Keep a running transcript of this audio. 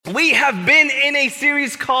We have been in a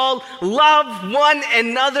series called Love One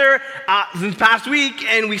Another since past week,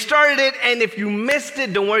 and we started it, and if you missed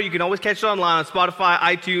it, don't worry, you can always catch it online on Spotify,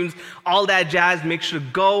 iTunes, all that jazz. Make sure to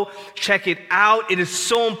go check it out. It is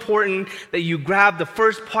so important that you grab the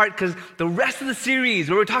first part, because the rest of the series,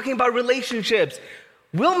 where we're talking about relationships,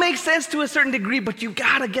 will make sense to a certain degree, but you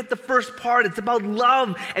gotta get the first part. It's about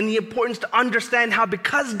love and the importance to understand how,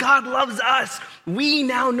 because God loves us, we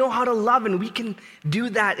now know how to love, and we can do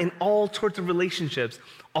that in all sorts of relationships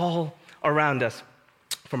all around us.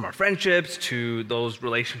 From our friendships to those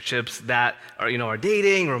relationships that are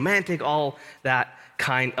dating, romantic, all that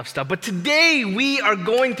kind of stuff. But today we are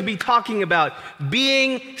going to be talking about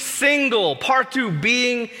being single. Part 2,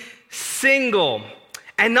 being single.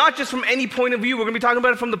 And not just from any point of view. We're going to be talking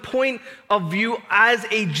about it from the point of view as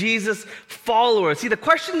a Jesus follower. See, the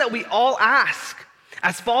question that we all ask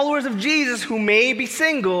as followers of Jesus who may be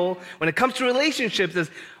single when it comes to relationships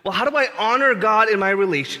is, well, how do I honor God in my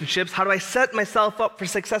relationships? How do I set myself up for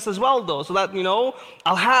success as well, though, so that,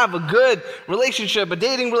 I'll have a good relationship, a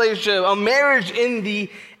dating relationship, a marriage in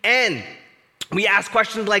the end? We ask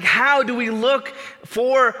questions like, how do we look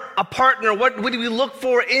for a partner? What do we look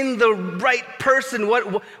for in the right person? What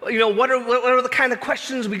are the kind of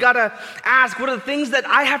questions we gotta ask? What are the things that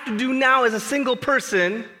I have to do now as a single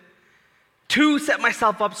person to set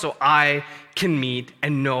myself up so I can meet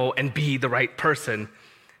and know and be the right person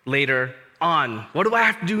later on? What do I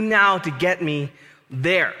have to do now to get me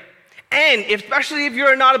there? And especially if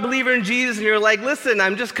you're not a believer in Jesus and you're like, listen,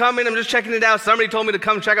 I'm just checking it out. Somebody told me to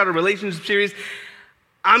come check out a relationship series.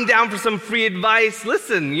 I'm down for some free advice.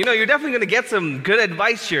 Listen, you're definitely gonna get some good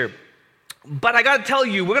advice here. But I gotta tell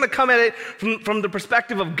you, we're gonna come at it from the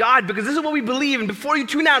perspective of God, because this is what we believe. And before you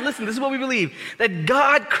tune out, listen, this is what we believe: that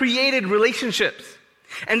God created relationships.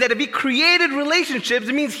 And that if He created relationships,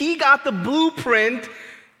 it means He got the blueprint.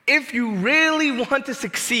 If you really want to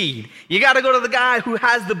succeed, you got to go to the guy who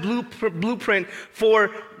has the blueprint for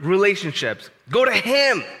relationships. Go to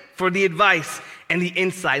Him for the advice and the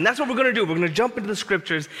insight. And that's what we're going to do. We're going to jump into the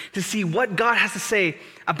scriptures to see what God has to say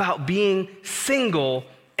about being single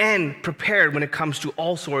and prepared when it comes to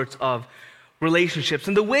all sorts of relationships.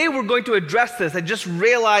 And the way we're going to address this, I just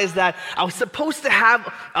realized that I was supposed to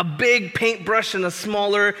have a big paintbrush and a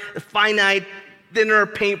smaller, finite, thinner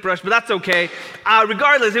paintbrush, but that's okay.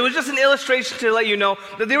 Regardless, it was just an illustration to let you know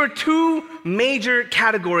that there were two major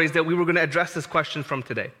categories that we were going to address this question from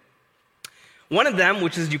today. One of them,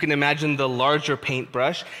 which is, you can imagine, the larger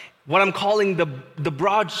paintbrush, what I'm calling the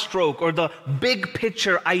broad stroke, or the big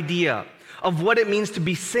picture idea of what it means to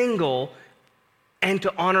be single and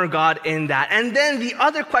to honor God in that. And then the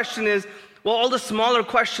other question is, well, all the smaller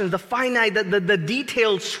questions, the finite, the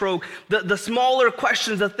detailed stroke, the smaller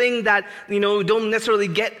questions, the thing that, don't necessarily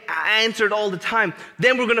get answered all the time.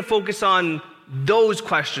 Then we're going to focus on those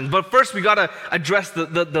questions. But first, we got to address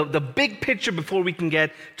the big picture before we can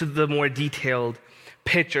get to the more detailed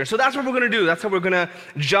picture. So that's what we're going to do. That's how we're going to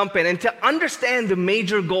jump in. And to understand the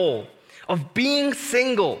major goal of being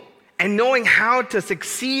single and knowing how to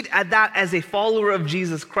succeed at that as a follower of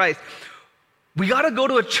Jesus Christ, we got to go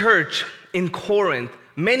to a church in Corinth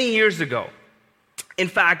many years ago. In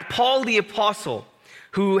fact, Paul the Apostle,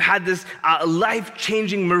 who had this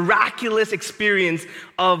life-changing, miraculous experience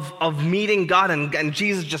of meeting God and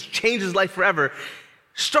Jesus just changed his life forever,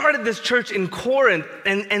 started this church in Corinth.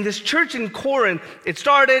 And this church in Corinth, it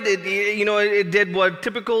did what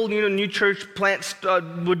typical new church plants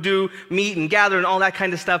would do, meet and gather and all that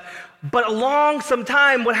kind of stuff. But along some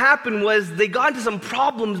time, what happened was they got into some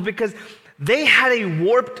problems because they had a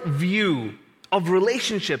warped view of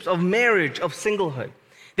relationships, of marriage, of singlehood.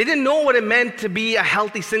 They didn't know what it meant to be a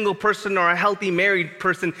healthy single person or a healthy married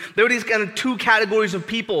person. There were these kind of two categories of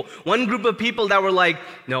people. One group of people that were like,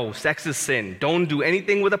 no, sex is sin. Don't do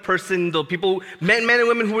anything with a person. The people, men and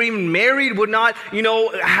women who were even married would not,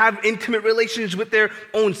 have intimate relations with their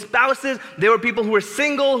own spouses. There were people who were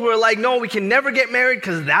single who were like, no, we can never get married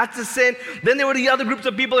because that's a sin. Then there were the other groups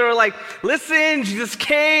of people that were like, listen, Jesus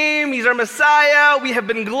came. He's our Messiah. We have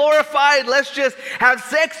been glorified. Let's just have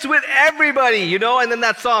sex with everybody, And then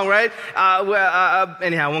that song, right?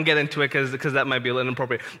 Anyhow, I won't get into it because that might be a little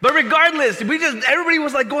inappropriate. But regardless, everybody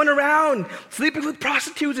was like going around sleeping with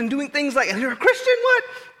prostitutes and doing things like, and you're a Christian, what?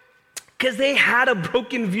 Because they had a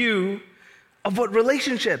broken view of what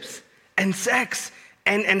relationships and sex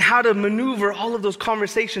and how to maneuver all of those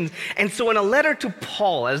conversations. And so in a letter to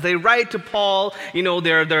Paul, as they write to Paul,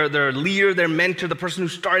 their leader, their mentor, the person who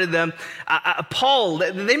started them, Paul,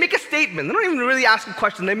 they make a statement. They don't even really ask a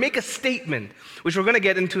question. They make a statement, which we're going to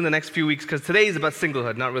get into in the next few weeks, because today is about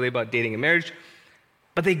singlehood, not really about dating and marriage.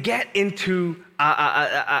 But they get into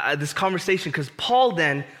this conversation because Paul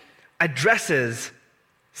then addresses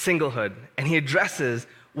singlehood, and he addresses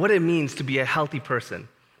what it means to be a healthy person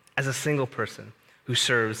as a single person who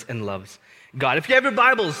serves and loves God. If you have your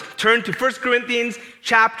Bibles, turn to 1 Corinthians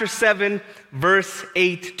chapter 7, verse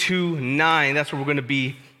 8 to 9. That's where we're going to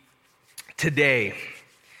be today.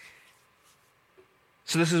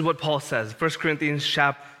 So this is what Paul says, 1 Corinthians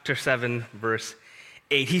chapter 7, verse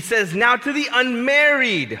 8. He says, now to the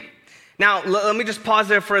unmarried. Now, let me just pause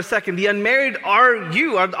there for a second. The unmarried are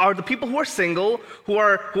the people who are single, who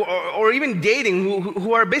are or even dating,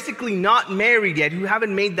 who are basically not married yet, who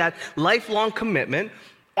haven't made that lifelong commitment.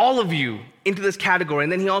 All of you into this category.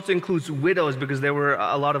 And then he also includes widows, because there were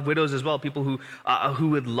a lot of widows as well, people who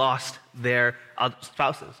had lost their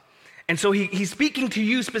spouses. And so he's speaking to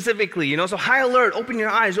you specifically, so high alert, open your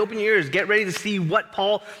eyes, open your ears, get ready to see what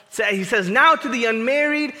Paul said. He says, now to the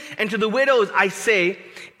unmarried and to the widows, I say,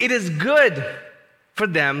 it is good for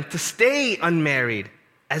them to stay unmarried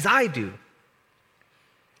as I do.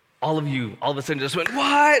 All of you, all of a sudden just went,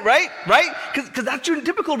 what, right? Because that's your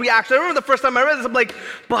typical reaction. I remember the first time I read this, I'm like,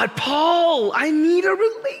 but Paul, I need a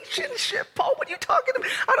relationship. Paul, what are you talking about?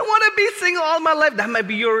 I don't want to be single all my life. That might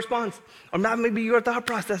be your response, or that may be your thought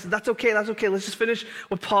process. That's okay. Let's just finish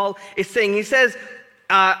what Paul is saying. He says,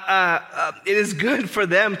 it is good for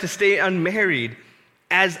them to stay unmarried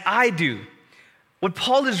as I do. What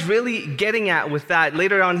Paul is really getting at with that,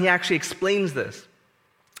 later on he actually explains this,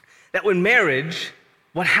 that when marriage,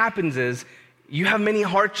 what happens is you have many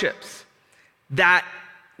hardships, that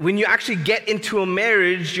when you actually get into a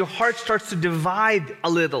marriage, your heart starts to divide a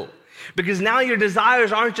little. Because now your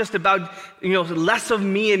desires aren't just about, less of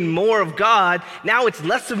me and more of God. Now it's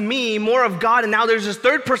less of me, more of God, and now there's this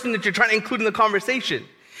third person that you're trying to include in the conversation.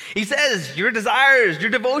 He says your desires,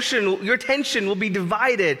 your devotion, your attention will be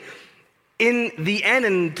divided in the end,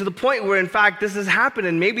 and to the point where, in fact, this has happened,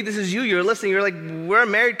 and maybe this is you're listening, you're like, we're a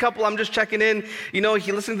married couple, I'm just checking in, you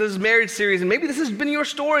listen to this marriage series, and maybe this has been your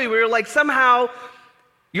story, where you're like, somehow,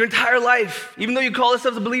 your entire life, even though you call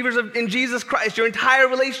yourselves believers in Jesus Christ, your entire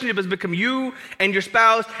relationship has become you and your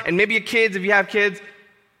spouse, and maybe your kids, if you have kids,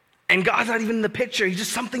 and God's not even in the picture, He's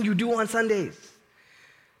just something you do on Sundays.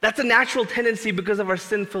 That's a natural tendency because of our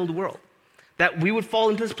sin-filled world, that we would fall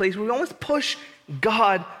into this place where we almost push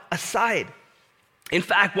God aside. In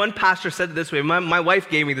fact, one pastor said it this way. My wife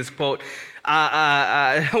gave me this quote.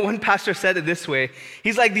 One pastor said it this way.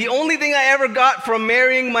 He's like, the only thing I ever got from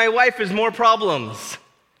marrying my wife is more problems.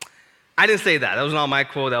 I didn't say that. That was not my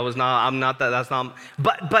quote.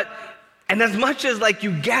 But and as much as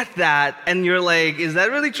you get that and you're like, is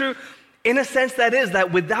that really true? In a sense,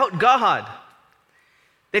 that without God,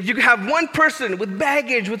 that you can have one person with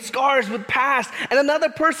baggage, with scars, with past, and another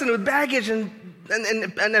person with baggage and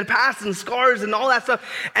past and scars and all that stuff,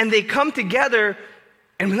 and they come together,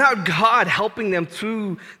 and without God helping them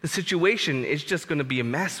through the situation, it's just going to be a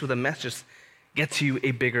mess. With a mess, just gets you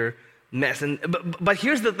a bigger mess. But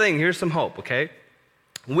here's the thing. Here's some hope. Okay,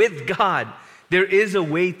 with God, there is a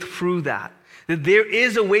way through that. That there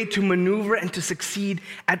is a way to maneuver and to succeed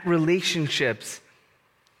at relationships.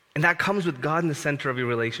 And that comes with God in the center of your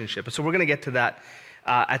relationship. So we're going to get to that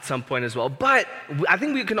at some point as well. But I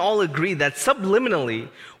think we can all agree that subliminally,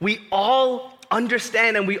 we all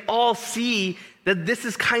understand and we all see that this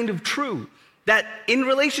is kind of true. That in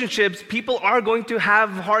relationships, people are going to have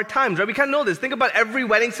hard times, right? We kind of know this. Think about every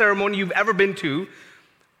wedding ceremony you've ever been to.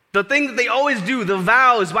 The thing that they always do, the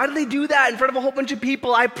vows, why do they do that in front of a whole bunch of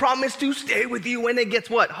people? I promise to stay with you when it gets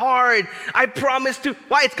what? Hard. I promise to.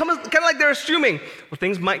 Why? It's kind of like they're assuming, well,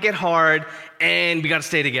 things might get hard and we got to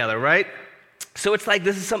stay together, right? So it's like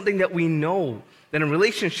this is something that we know, that in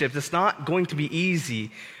relationships, it's not going to be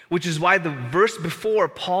easy, which is why the verse before,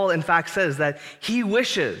 Paul, in fact, says that he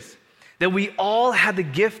wishes that we all had the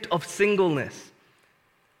gift of singleness.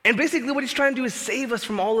 And basically what he's trying to do is save us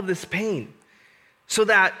from all of this pain, so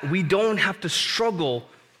that we don't have to struggle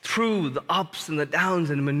through the ups and the downs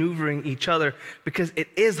and maneuvering each other, because it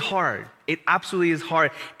is hard. It absolutely is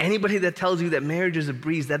hard. Anybody that tells you that marriage is a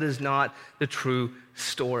breeze, that is not the true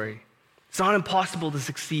story. It's not impossible to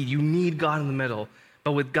succeed. You need God in the middle.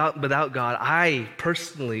 But without God, I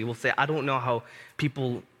personally will say, I don't know how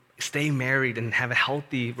people stay married and have a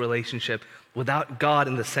healthy relationship without God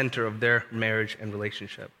in the center of their marriage and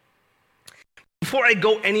relationship. Before I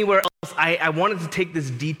go anywhere else, I wanted to take this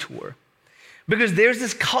detour, because there's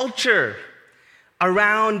this culture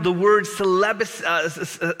around the word celibacy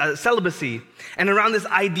and around this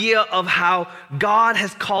idea of how God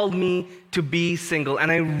has called me to be single.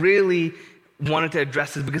 And I really wanted to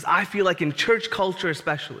address this because I feel like in church culture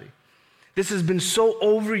especially, this has been so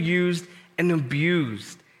overused and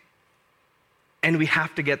abused. And we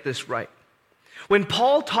have to get this right. When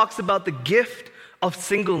Paul talks about the gift of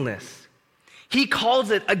singleness, he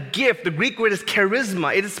calls it a gift. The Greek word is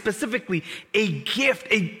charisma. It is specifically a gift,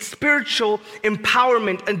 a spiritual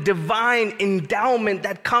empowerment, a divine endowment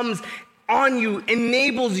that comes on you,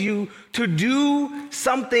 enables you to do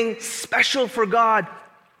something special for God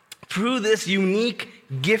through this unique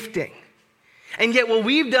gifting. And yet what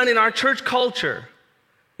we've done in our church culture,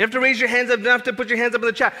 you have to raise your hands up, you don't have to put your hands up in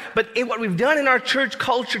the chat, but what we've done in our church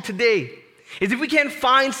culture today is if we can't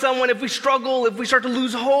find someone, if we struggle, if we start to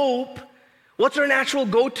lose hope, what's our natural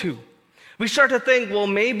go-to? We start to think, well,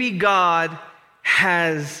 maybe God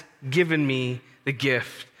has given me the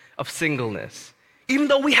gift of singleness. Even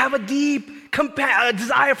though we have a deep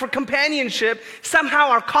desire for companionship, somehow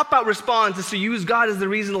our cop-out response is to use God as the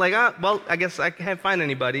reason, like, well, I guess I can't find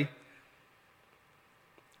anybody.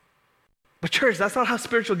 But church, that's not how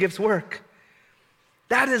spiritual gifts work.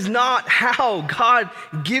 That is not how God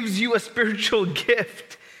gives you a spiritual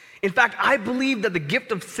gift. In fact, I believe that the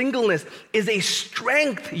gift of singleness is a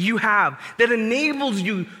strength you have that enables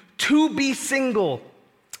you to be single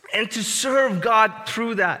and to serve God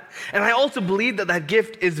through that. And I also believe that that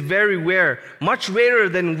gift is very rare, much rarer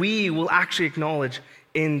than we will actually acknowledge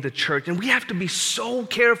in the church. And we have to be so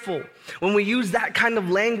careful when we use that kind of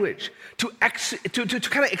language to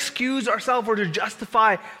kind of excuse ourselves or to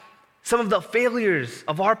justify some of the failures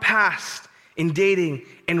of our past in dating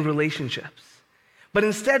and relationships. But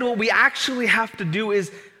instead, what we actually have to do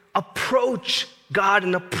is approach God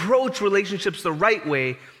and approach relationships the right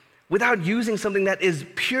way without using something that is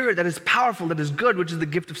pure, that is powerful, that is good, which is the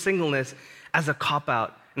gift of singleness, as a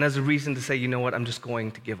cop-out and as a reason to say, you know what, I'm just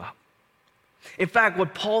going to give up. In fact,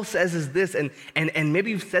 what Paul says is this, and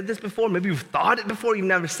maybe you've said this before, maybe you've thought it before, you've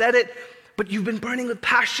never said it, but you've been burning with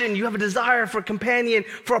passion. You have a desire for a companion,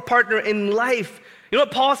 for a partner in life. You know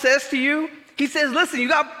what Paul says to you? He says, listen, you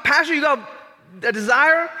got passion, you got a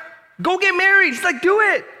desire, go get married. He's like, do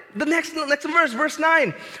it. The next verse, verse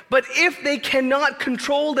 9. But if they cannot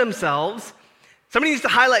control themselves, somebody needs to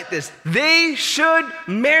highlight this. They should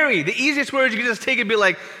marry. The easiest word you can just take and be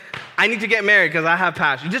like, I need to get married because I have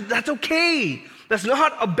passion. That's okay. That's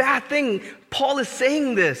not a bad thing. Paul is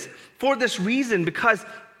saying this for this reason, because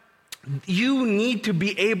you need to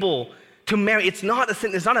be able to marry. It's not a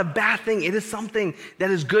sin. It's not a bad thing. It is something that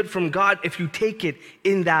is good from God if you take it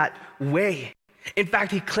in that way. In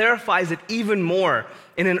fact, he clarifies it even more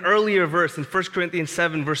in an earlier verse in 1 Corinthians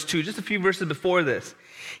 7, verse 2, just a few verses before this.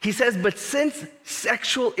 He says, but since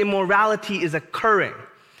sexual immorality is occurring,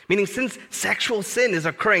 meaning since sexual sin is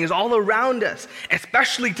occurring, is all around us,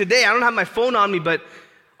 especially today. I don't have my phone on me, but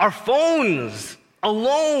our phones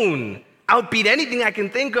alone outbeat anything I can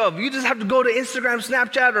think of. You just have to go to Instagram,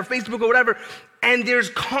 Snapchat, or Facebook, or whatever, and there's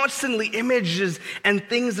constantly images and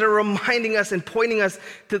things that are reminding us and pointing us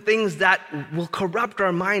to things that will corrupt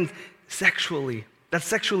our minds sexually, that's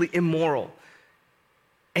sexually immoral.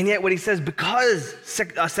 And yet what he says, because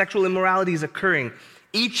sexual immorality is occurring,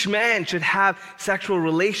 each man should have sexual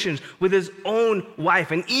relations with his own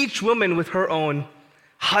wife, and each woman with her own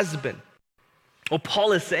husband. What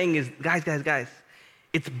Paul is saying is, guys,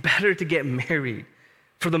 it's better to get married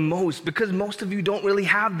for the most, because most of you don't really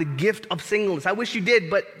have the gift of singleness. I wish you did,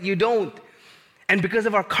 but you don't. And because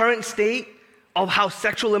of our current state of how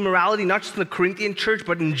sexual immorality, not just in the Corinthian church,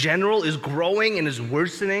 but in general, is growing and is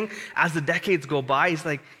worsening as the decades go by, it's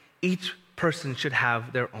like each person should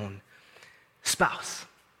have their own spouse.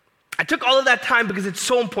 I took all of that time because it's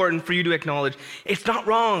so important for you to acknowledge it's not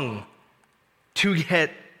wrong to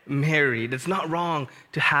get married. It's not wrong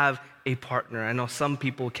to have a partner. I know some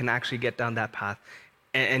people can actually get down that path,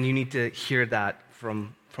 and you need to hear that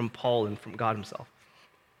from Paul and from God himself.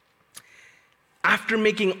 After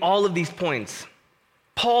making all of these points,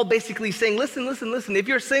 Paul basically saying, listen, if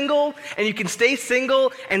you're single and you can stay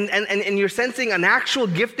single and you're sensing an actual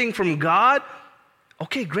gifting from God,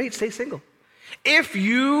 okay, great, stay single. If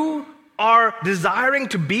you are desiring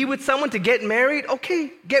to be with someone, to get married,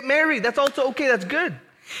 okay, get married. That's also okay, that's good.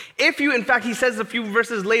 If you, in fact, he says a few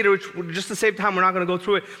verses later, which just to save time, we're not going to go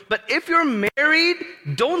through it, but if you're married,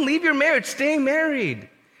 don't leave your marriage, stay married.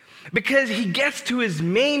 Because he gets to his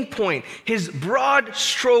main point, his broad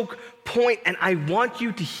stroke point, and I want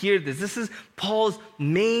you to hear this. This is Paul's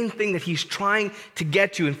main thing that he's trying to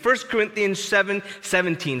get to. In 1 Corinthians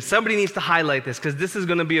 7:17, somebody needs to highlight this because this is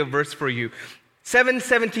going to be a verse for you.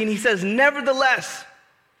 7:17, he says, nevertheless,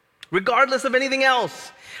 regardless of anything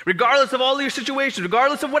else, regardless of all your situations,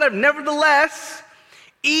 regardless of whatever, nevertheless,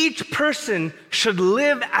 each person should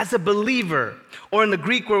live as a believer, or in the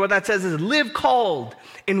Greek word, what that says is live called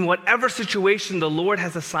in whatever situation the Lord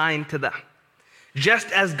has assigned to them.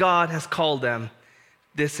 just as God has called them.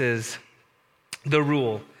 This is the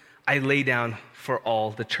rule I lay down for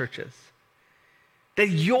all the churches. That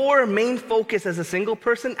your main focus as a single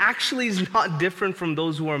person actually is not different from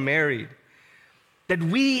those who are married. That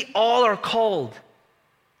we all are called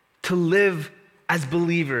to live as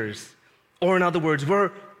believers. Or in other words,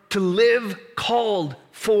 we're to live called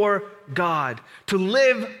for God. To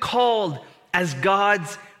live called as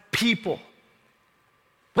God's people.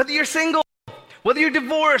 Whether you're single, whether you're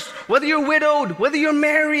divorced, whether you're widowed, whether you're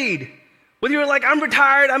married, whether you're like, I'm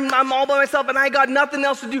retired, I'm all by myself and I got nothing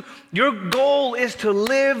else to do. Your goal is to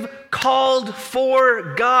live called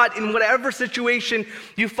for God in whatever situation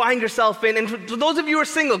you find yourself in. And for those of you who are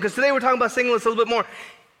single, because today we're talking about singleness a little bit more,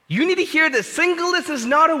 you need to hear this. Singleness is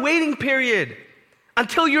not a waiting period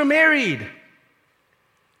until you're married.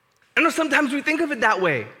 I know sometimes we think of it that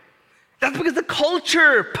way. That's because the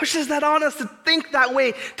culture pushes that on us to think that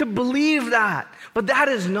way, to believe that. But that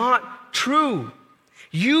is not true.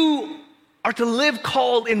 You are to live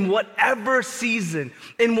called in whatever season,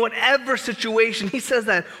 in whatever situation. He says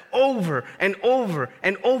that over and over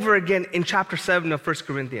and over again in chapter 7 of 1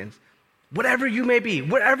 Corinthians. Whatever you may be,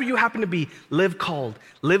 wherever you happen to be, live called.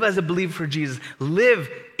 Live as a believer for Jesus. Live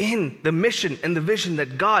in the mission and the vision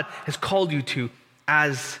that God has called you to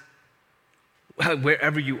as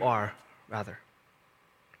wherever you are, rather.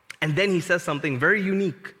 And then he says something very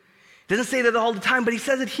unique. He doesn't say that all the time, but he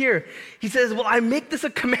says it here. He says, well, I make this a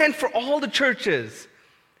command for all the churches.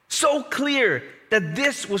 So clear that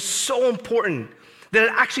this was so important that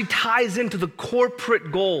it actually ties into the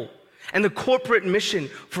corporate goal and the corporate mission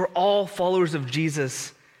for all followers of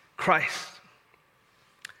Jesus Christ.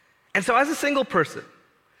 And so as a single person,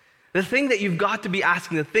 the thing that you've got to be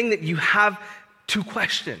asking, the thing that you have to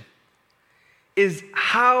question is,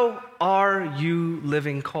 how are you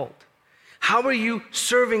living called? How are you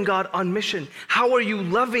serving God on mission? How are you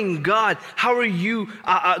loving God? How are you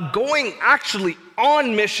going actually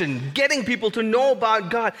on mission, getting people to know about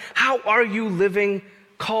God? How are you living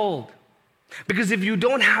called? Because if you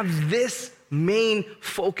don't have this main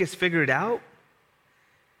focus figured out,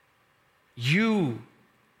 you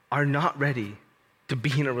are not ready to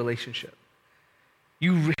be in a relationship.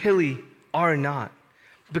 You really are not.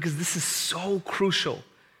 Because this is so crucial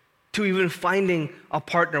to even finding a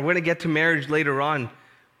partner. We're going to get to marriage later on.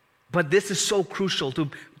 But this is so crucial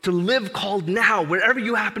to live called now, wherever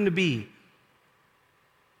you happen to be.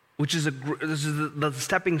 This is the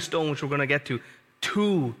stepping stone which we're going to get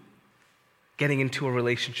to getting into a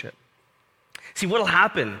relationship. See, what will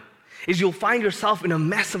happen is you'll find yourself in a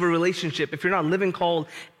mess of a relationship if you're not living called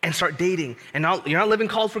and start dating. And you're not living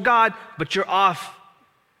called for God, but you're off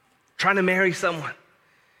trying to marry someone.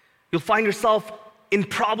 You'll find yourself in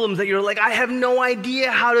problems that you're like, I have no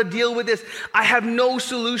idea how to deal with this. I have no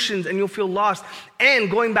solutions, and you'll feel lost. And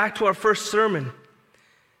going back to our first sermon,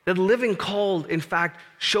 that living called, in fact,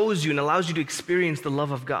 shows you and allows you to experience the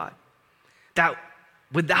love of God. That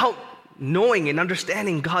without knowing and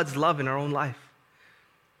understanding God's love in our own life,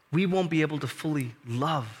 we won't be able to fully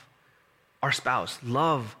love our spouse,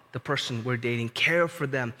 love the person we're dating, care for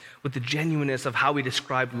them with the genuineness of how we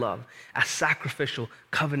describe love as sacrificial,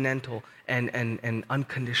 covenantal, and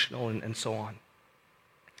unconditional, and so on.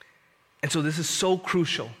 And so this is so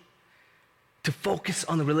crucial to focus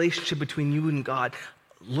on the relationship between you and God.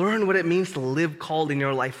 Learn what it means to live called in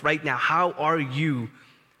your life right now. How are you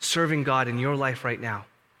serving God in your life right now?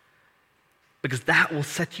 Because that will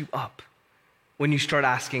set you up when you start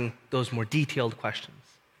asking those more detailed questions.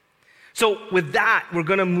 So with that, we're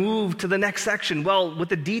going to move to the next section. Well, with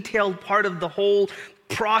the detailed part of the whole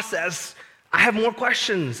process, I have more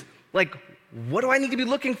questions. Like, what do I need to be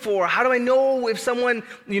looking for? How do I know if someone,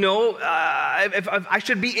 if I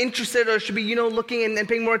should be interested or should be, looking and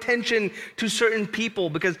paying more attention to certain people?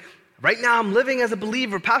 Because right now I'm living as a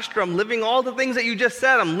believer. Pastor, I'm living all the things that you just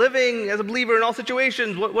said. I'm living as a believer in all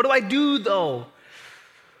situations. What do I do, though?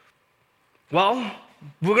 Well,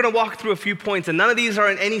 we're going to walk through a few points, and none of these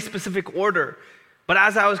are in any specific order. But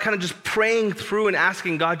as I was kind of just praying through and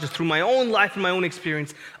asking God just through my own life and my own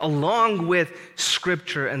experience, along with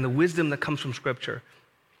Scripture and the wisdom that comes from Scripture,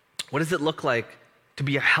 what does it look like to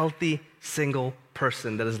be a healthy, single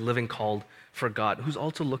person that is living called for God, who's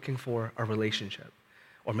also looking for a relationship?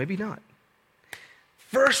 Or maybe not.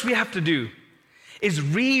 First we have to do is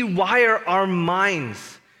rewire our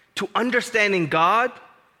minds to understanding God,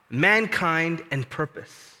 mankind, and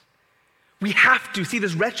purpose. We have to see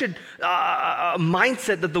this wretched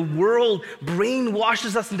mindset that the world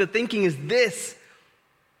brainwashes us into thinking is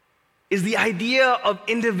the idea of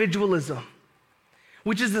individualism,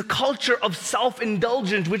 which is the culture of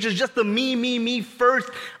self-indulgence, which is just the me first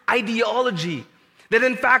ideology. That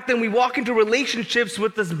in fact, then we walk into relationships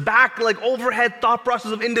with this overhead thought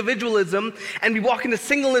process of individualism, and we walk into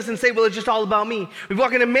singleness and say, well, it's just all about me. We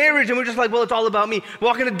walk into marriage and we're just like, well, it's all about me. We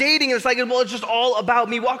walk into dating and it's like, well, it's just all about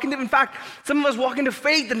me. In fact, some of us walk into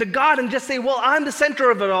faith and to God and just say, well, I'm the center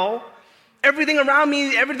of it all. Everything around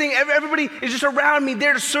me, everybody is just around me,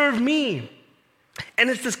 there to serve me. And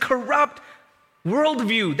it's this corrupt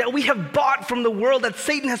worldview that we have bought from the world, that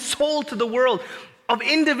Satan has sold to the world, of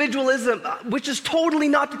individualism, which is totally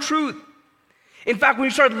not the truth. In fact, when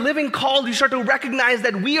you start living called, you start to recognize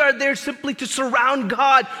that we are there simply to surround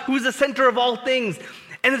God, who is the center of all things.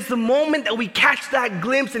 And it's the moment that we catch that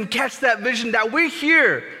glimpse and catch that vision that we're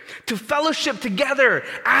here to fellowship together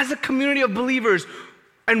as a community of believers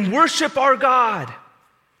and worship our God,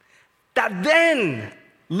 that then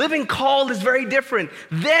living called is very different.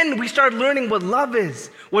 Then we start learning what love is,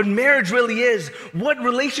 what marriage really is, what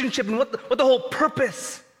relationship and what the whole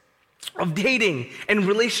purpose of dating and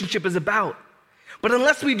relationship is about. But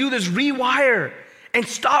unless we do this rewire and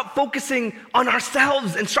stop focusing on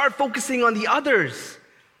ourselves and start focusing on the others,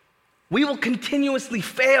 we will continuously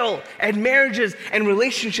fail at marriages and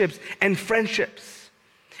relationships and friendships.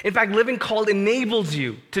 In fact, living called enables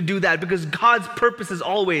you to do that because God's purpose is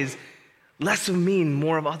always less of me and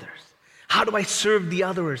more of others. How do I serve the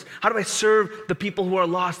others? How do I serve the people who are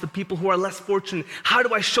lost, the people who are less fortunate? How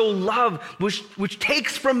do I show love which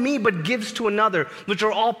takes from me but gives to another, which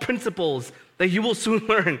are all principles that you will soon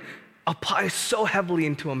learn apply so heavily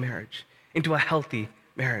into a marriage, into a healthy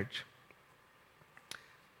marriage.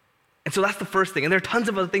 And so that's the first thing. And there are tons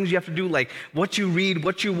of other things you have to do, like what you read,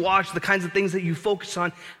 what you watch, the kinds of things that you focus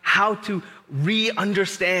on, how to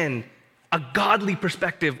re-understand a godly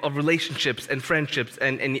perspective of relationships and friendships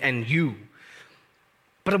and you.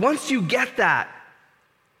 But once you get that,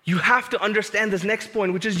 you have to understand this next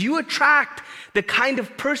point, which is you attract the kind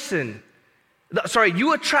of person,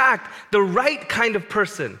 you attract the right kind of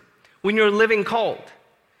person when you're living called.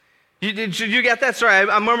 Did you get that? Sorry,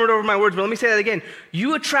 I murmured over my words, but let me say that again.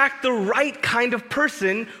 You attract the right kind of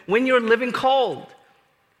person when you're living called.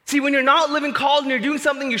 See, when you're not living called and you're doing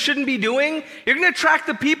something you shouldn't be doing, you're going to attract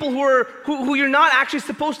the people who you're not actually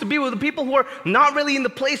supposed to be with, the people who are not really in the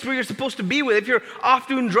place where you're supposed to be with. If you're off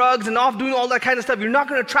doing drugs and off doing all that kind of stuff, you're not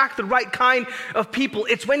going to attract the right kind of people.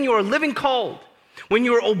 It's when you are living called, when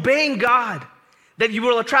you are obeying God, that you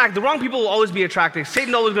will attract. The wrong people will always be attracted.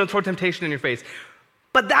 Satan's always going to throw temptation in your face.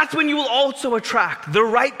 But that's when you will also attract the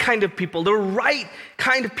right kind of people,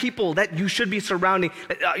 that you should be surrounding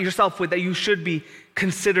yourself with, that you should be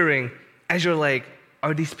considering as you're like,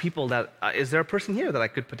 are these people is there a person here that I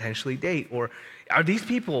could potentially date? Or are these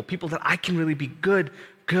people that I can really be good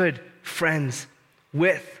friends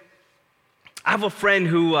with? I have a friend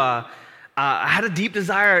who had a deep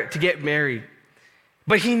desire to get married.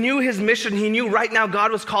 But he knew his mission. He knew right now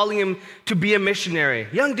God was calling him to be a missionary.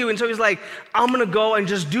 Young dude. And so he's like, I'm going to go and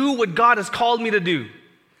just do what God has called me to do.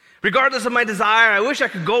 Regardless of my desire, I wish I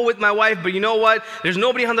could go with my wife, but you know what? There's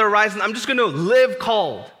nobody on the horizon. I'm just going to live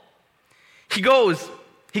called. He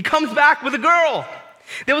comes back with a girl.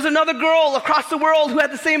 There was another girl across the world who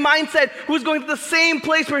had the same mindset, who was going to the same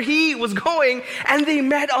place where he was going, and they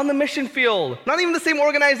met on the mission field. Not even the same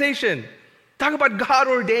organization. Talk about God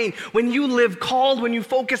ordained. When you live called, when you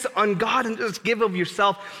focus on God and just give of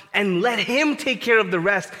yourself and let Him take care of the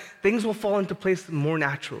rest, things will fall into place more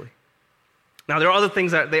naturally. Now, there are other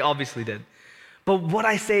things that they obviously did. But what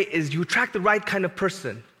I say is you attract the right kind of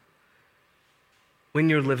person when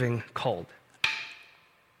you're living called.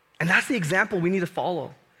 And that's the example we need to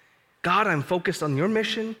follow. God, I'm focused on your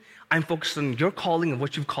mission. I'm focused on your calling and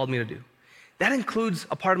what you've called me to do. That includes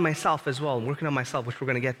a part of myself as well, working on myself, which we're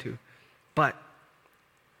going to get to. But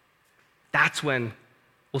that's when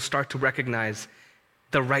we'll start to recognize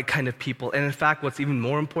the right kind of people. And in fact, what's even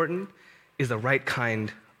more important is the right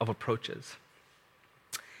kind of approaches.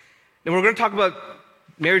 Now, we're going to talk about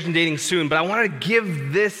marriage and dating soon, but I want to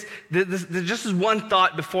give this just as one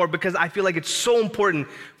thought before, because I feel like it's so important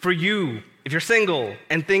for you, if you're single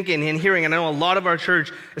and thinking and hearing, and I know a lot of our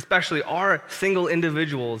church especially are single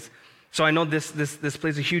individuals, so I know this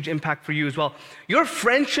plays a huge impact for you as well. Your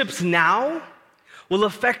friendships now will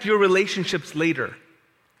affect your relationships later.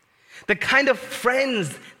 The kind of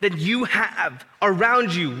friends that you have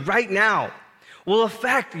around you right now will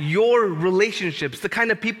affect your relationships, the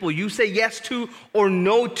kind of people you say yes to or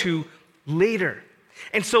no to later.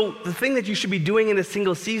 And so the thing that you should be doing in a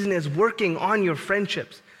single season is working on your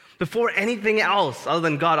friendships before anything else, other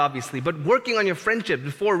than God, obviously, but working on your friendship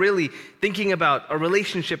before really thinking about a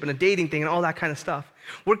relationship and a dating thing and all that kind of stuff.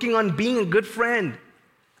 Working on being a good friend,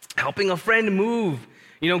 helping a friend move,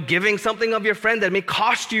 giving something of your friend that may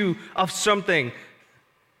cost you of something,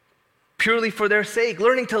 purely for their sake,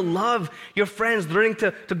 learning to love your friends, learning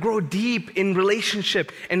to grow deep in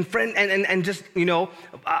relationship and just,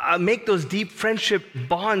 make those deep friendship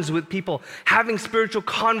bonds with people, having spiritual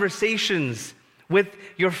conversations with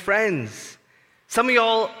your friends. Some of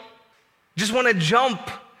y'all just want to jump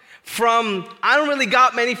from, I don't really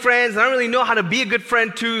got many friends, I don't really know how to be a good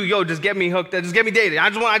friend, to, just get me hooked, just get me dated. I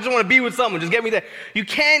just want to be with someone, just get me there. You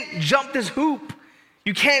can't jump this hoop.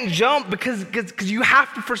 You can't jump because you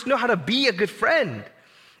have to first know how to be a good friend.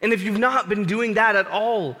 And if you've not been doing that at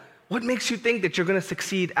all, what makes you think that you're going to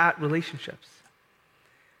succeed at relationships?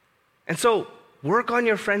 And so, work on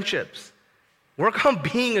your friendships. Work on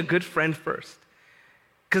being a good friend first.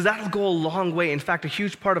 Because that'll go a long way. In fact, a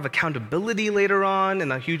huge part of accountability later on,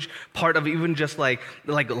 and a huge part of even just like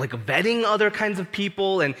vetting other kinds of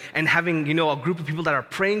people and having, a group of people that are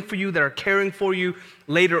praying for you, that are caring for you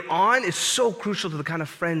later on is so crucial to the kind of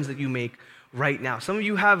friends that you make right now. Some of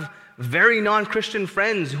you have very non-Christian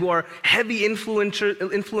friends who are heavy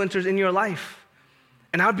influencers in your life.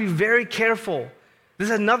 And I would be very careful. This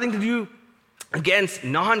has nothing to do against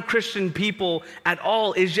non-Christian people at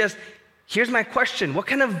all. It's just, here's my question. What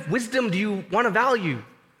kind of wisdom do you want to value?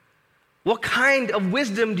 What kind of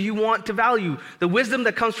wisdom do you want to value? The wisdom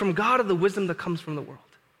that comes from God or the wisdom that comes from the world?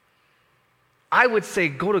 I would say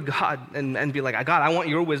go to God and be like, God, I want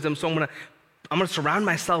your wisdom, so I'm gonna surround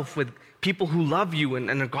myself with people who love you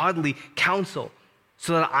and a godly counsel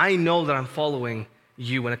so that I know that I'm following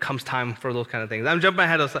you when it comes time for those kind of things. I'm jumping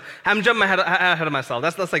ahead of myself.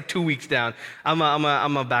 That's like 2 weeks down. I'm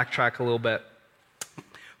gonna backtrack a little bit.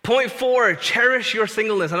 Point 4, cherish your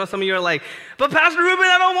singleness. I know some of you are like, but Pastor Reuben,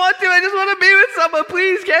 I don't want to. I just want to be with someone.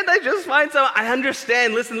 Please, can't I just find someone? I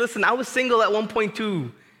understand. Listen. I was single at one point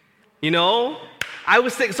too. I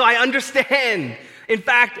was single, so I understand. In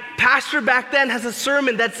fact, pastor back then has a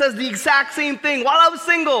sermon that says the exact same thing while I was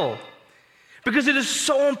single. Because it is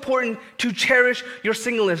so important to cherish your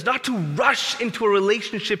singleness, not to rush into a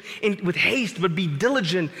relationship with haste, but be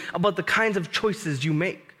diligent about the kinds of choices you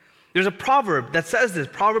make. There's a proverb that says this,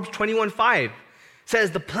 Proverbs 21:5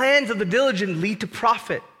 says, the plans of the diligent lead to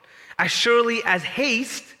profit, as surely as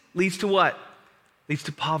haste leads to what? Leads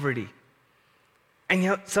to poverty. And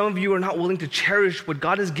yet some of you are not willing to cherish what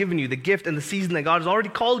God has given you, the gift and the season that God has already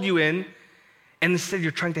called you in, and instead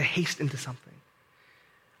you're trying to haste into something.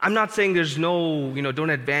 I'm not saying there's no, don't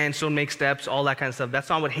advance, don't make steps, all that kind of stuff. That's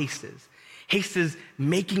not what haste is. Haste is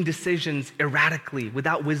making decisions erratically,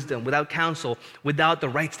 without wisdom, without counsel, without the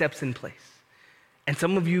right steps in place. And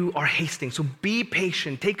some of you are hasting. So be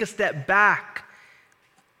patient, take a step back,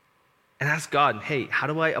 and ask God, hey, how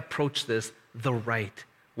do I approach this the right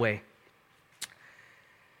way?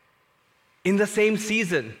 In the same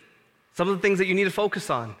season, some of the things that you need to focus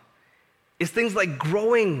on is things like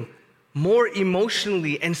growing more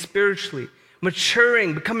emotionally and spiritually,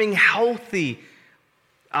 maturing, becoming healthy,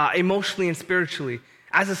 emotionally and spiritually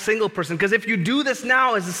as a single person. Because if you do this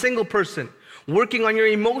now as a single person, working on your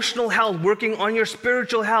emotional health, working on your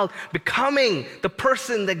spiritual health, becoming the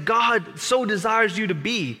person that God so desires you to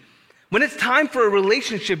be, when it's time for a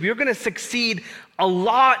relationship, you're going to succeed a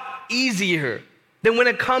lot easier than when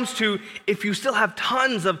it comes to if you still have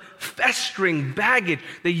tons of festering baggage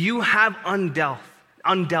that you have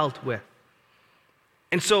undealt with.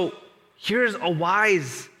 And so here's a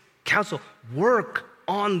wise counsel. Work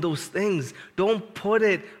on those things. Don't put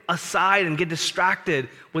it aside and get distracted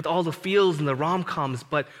with all the feels and the rom-coms,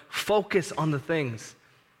 but focus on the things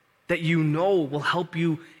that you know will help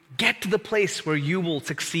you get to the place where you will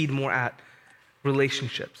succeed more at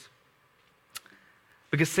relationships.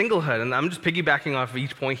 Because singlehood, and I'm just piggybacking off of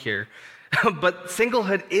each point here, but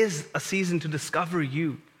singlehood is a season to discover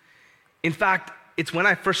you. In fact, it's when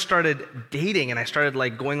I first started dating and I started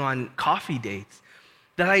going on coffee dates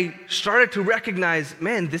that I started to recognize,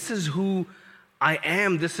 man, this is who I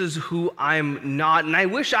am, this is who I'm not. And I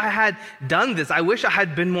wish I had done this. I wish I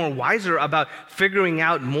had been more wiser about figuring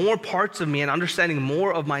out more parts of me and understanding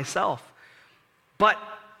more of myself. But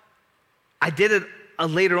I did it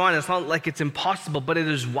later on. It's not like it's impossible, but it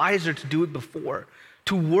is wiser to do it before,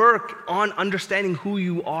 to work on understanding who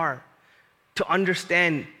you are, to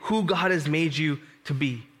understand who God has made you to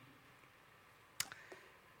be.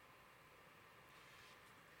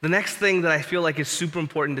 The next thing that I feel like is super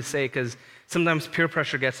important to say, because sometimes peer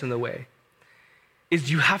pressure gets in the way, is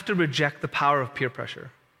you have to reject the power of peer pressure.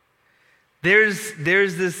 There's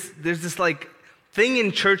this thing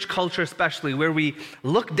in church culture especially where we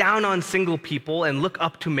look down on single people and look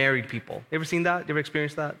up to married people. You ever seen that? You ever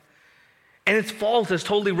experienced that? And it's false, it's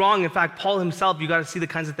totally wrong. In fact, Paul himself, you got to see the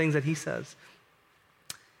kinds of things that he says.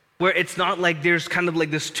 where it's not like there's kind of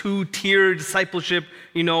like this two-tier discipleship,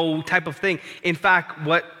 type of thing. In fact,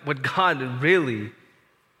 what God really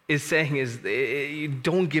is saying is you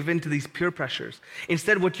don't give in to these peer pressures.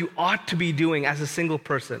 Instead, what you ought to be doing as a single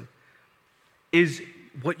person is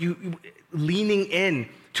leaning in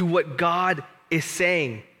to what God is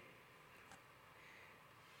saying.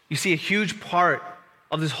 You see, a huge part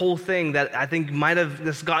of this whole thing that I think might have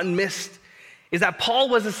just gotten missed is that Paul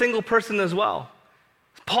was a single person as well.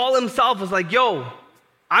 Paul himself was like, yo,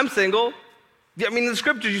 I'm single. I mean, in the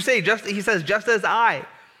scriptures he says, just as I.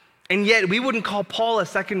 And yet we wouldn't call Paul a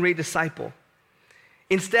second-rate disciple.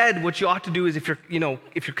 Instead, what you ought to do is if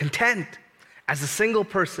you're content as a single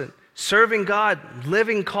person, serving God,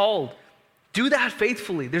 living called, do that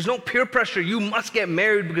faithfully. There's no peer pressure. You must get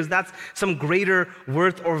married because that's some greater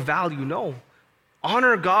worth or value. No.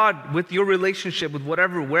 Honor God with your relationship with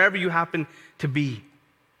wherever you happen to be.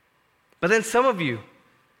 But then some of you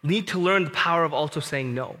need to learn the power of also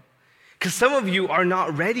saying no. Because some of you are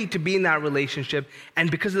not ready to be in that relationship, and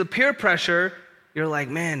because of the peer pressure, you're like,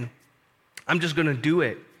 man, I'm just going to do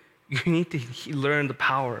it. You need to learn the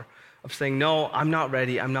power of saying, no, I'm not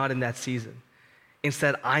ready. I'm not in that season.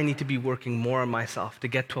 Instead, I need to be working more on myself to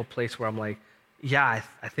get to a place where I'm like, yeah,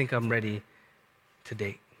 I think I'm ready to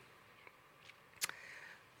date.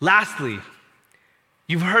 Lastly,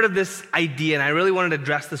 you've heard of this idea, and I really wanted to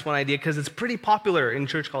address this one idea because it's pretty popular in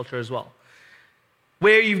church culture as well.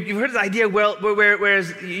 Where you've heard this idea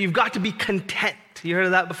whereas you've got to be content. You heard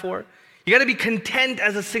of that before? You got to be content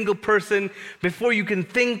as a single person before you can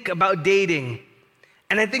think about dating.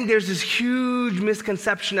 And I think there's this huge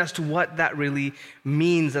misconception as to what that really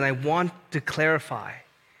means, and I want to clarify.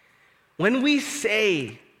 When we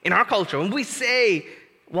say, in our culture,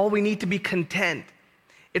 we need to be content,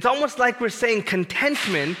 it's almost like we're saying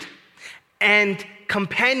contentment and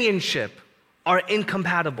companionship are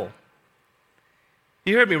incompatible.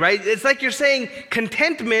 You heard me, right? It's like you're saying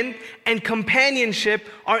contentment and companionship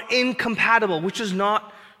are incompatible, which is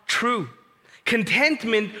not true.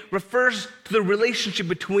 Contentment refers to the relationship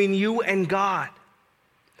between you and God.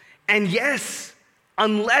 And yes,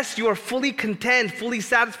 unless you are fully content, fully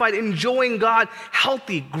satisfied, enjoying God,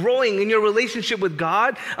 healthy, growing in your relationship with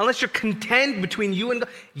God, unless you're content between you and God,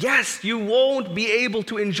 yes, you won't be able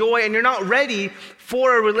to enjoy, and you're not ready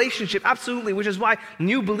for a relationship. Absolutely, which is why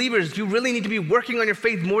new believers, you really need to be working on your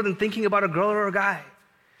faith more than thinking about a girl or a guy.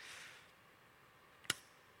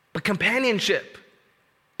 But companionship,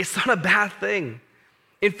 it's not a bad thing.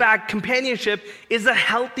 In fact, companionship is a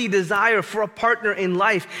healthy desire for a partner in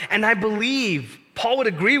life. And I believe Paul would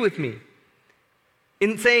agree with me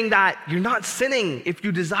in saying that you're not sinning if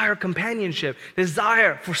you desire companionship,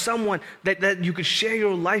 desire for someone that you could share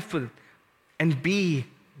your life with and be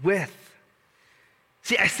with.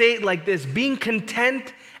 See, I say it like this: being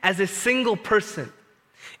content as a single person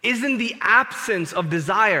isn't the absence of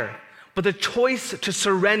desire, but the choice to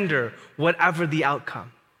surrender whatever the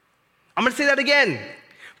outcome. I'm going to say that again.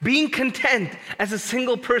 Being content as a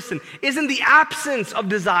single person isn't the absence of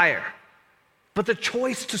desire, but the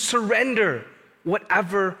choice to surrender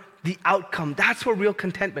whatever the outcome. That's where real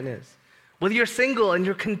contentment is. Whether you're single and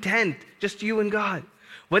you're content, just you and God.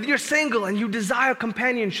 Whether you're single and you desire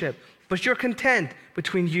companionship, but you're content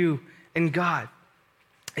between you and God.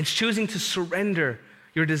 It's choosing to surrender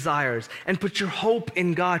your desires and put your hope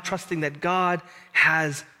in God, trusting that God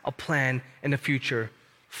has a plan and a future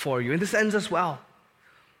for you. And this ends us well,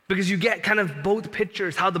 because you get kind of both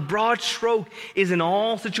pictures, how the broad stroke is in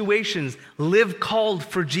all situations, live called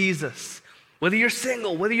for Jesus. Whether you're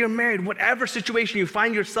single, whether you're married, whatever situation you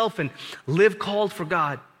find yourself in, live called for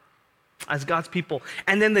God as God's people.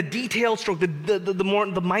 And then the detailed stroke,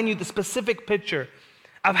 the minute, the specific picture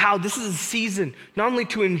of how this is a season not only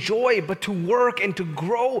to enjoy, but to work and to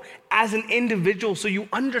grow as an individual so you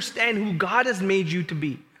understand who God has made you to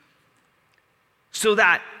be. So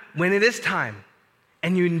that when it is time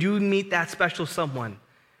and you do meet that special someone,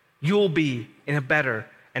 you'll be in a better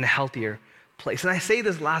and a healthier place. And I say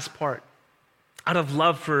this last part out of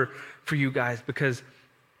love for you guys, because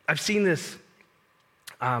I've seen this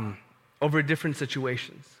over different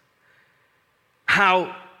situations.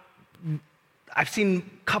 How I've seen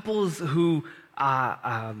couples who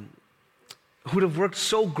would have worked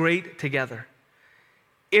so great together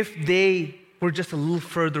if they were just a little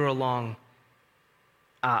further along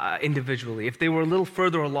individually, if they were a little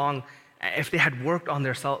further along, if they had worked on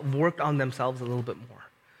themselves a little bit more,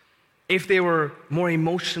 if they were more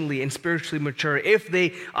emotionally and spiritually mature, if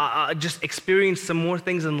they just experienced some more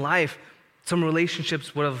things in life, some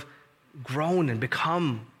relationships would have grown and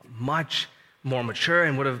become much more mature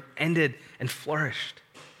and would have ended and flourished.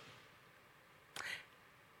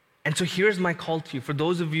 And so here's my call to you. For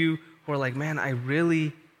those of you who are like, man, I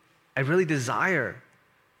really desire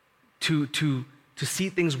to see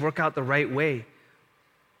things work out the right way.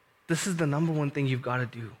 This is the number one thing you've got to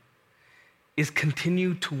do, is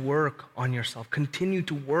continue to work on yourself. Continue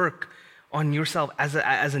to work on yourself as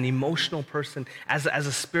an emotional person, as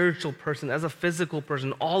a spiritual person, as a physical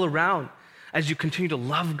person, all around, as you continue to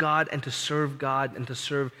love God and to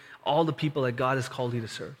serve all the people that God has called you to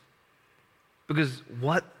serve. Because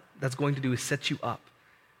what that's going to do is set you up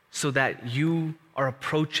so that you are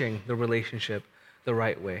approaching the relationship the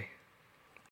right way.